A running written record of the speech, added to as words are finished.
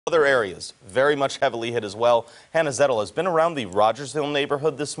Other areas very much heavily hit as well. Hannah Zettel has been around the Rogersville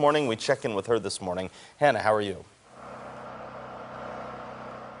neighborhood this morning. We check in with her this morning. Hannah, how are you?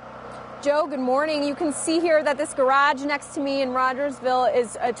 Joe, good morning. You can see here that this garage next to me in Rogersville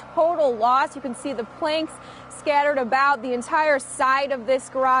is a total loss. You can see the planks scattered about. The entire side of this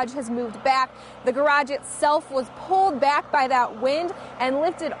garage has moved back. The garage itself was pulled back by that wind and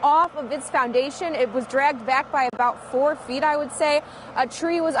lifted off of its foundation. It was dragged back by about 4 feet, I would say. A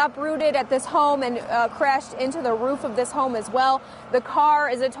tree was uprooted at this home and crashed into the roof of this home as well. The car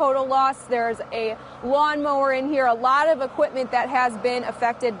is a total loss. There's a lawnmower in here, a lot of equipment that has been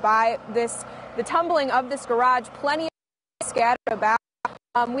affected by the tumbling of this garage. Plenty of scattered about.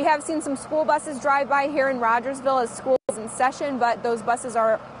 We have seen some school buses drive by here in Rogersville as school is in session, but those buses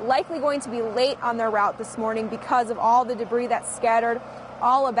are likely going to be late on their route this morning because of all the debris that's scattered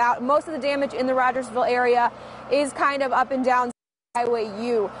all about. Most of the damage in the Rogersville area is kind of up and down Highway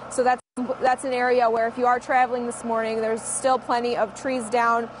U, so that's an area where if you are traveling this morning, there's still plenty of trees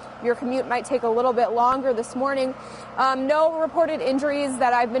down. Your commute might take a little bit longer this morning. No reported injuries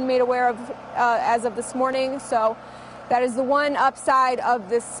that I've been made aware of as of this morning, so that is the one upside of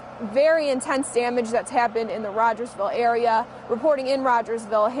this very intense damage that's happened in the Rogersville area. Reporting in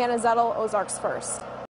Rogersville, Hannah Zettel, Ozarks First.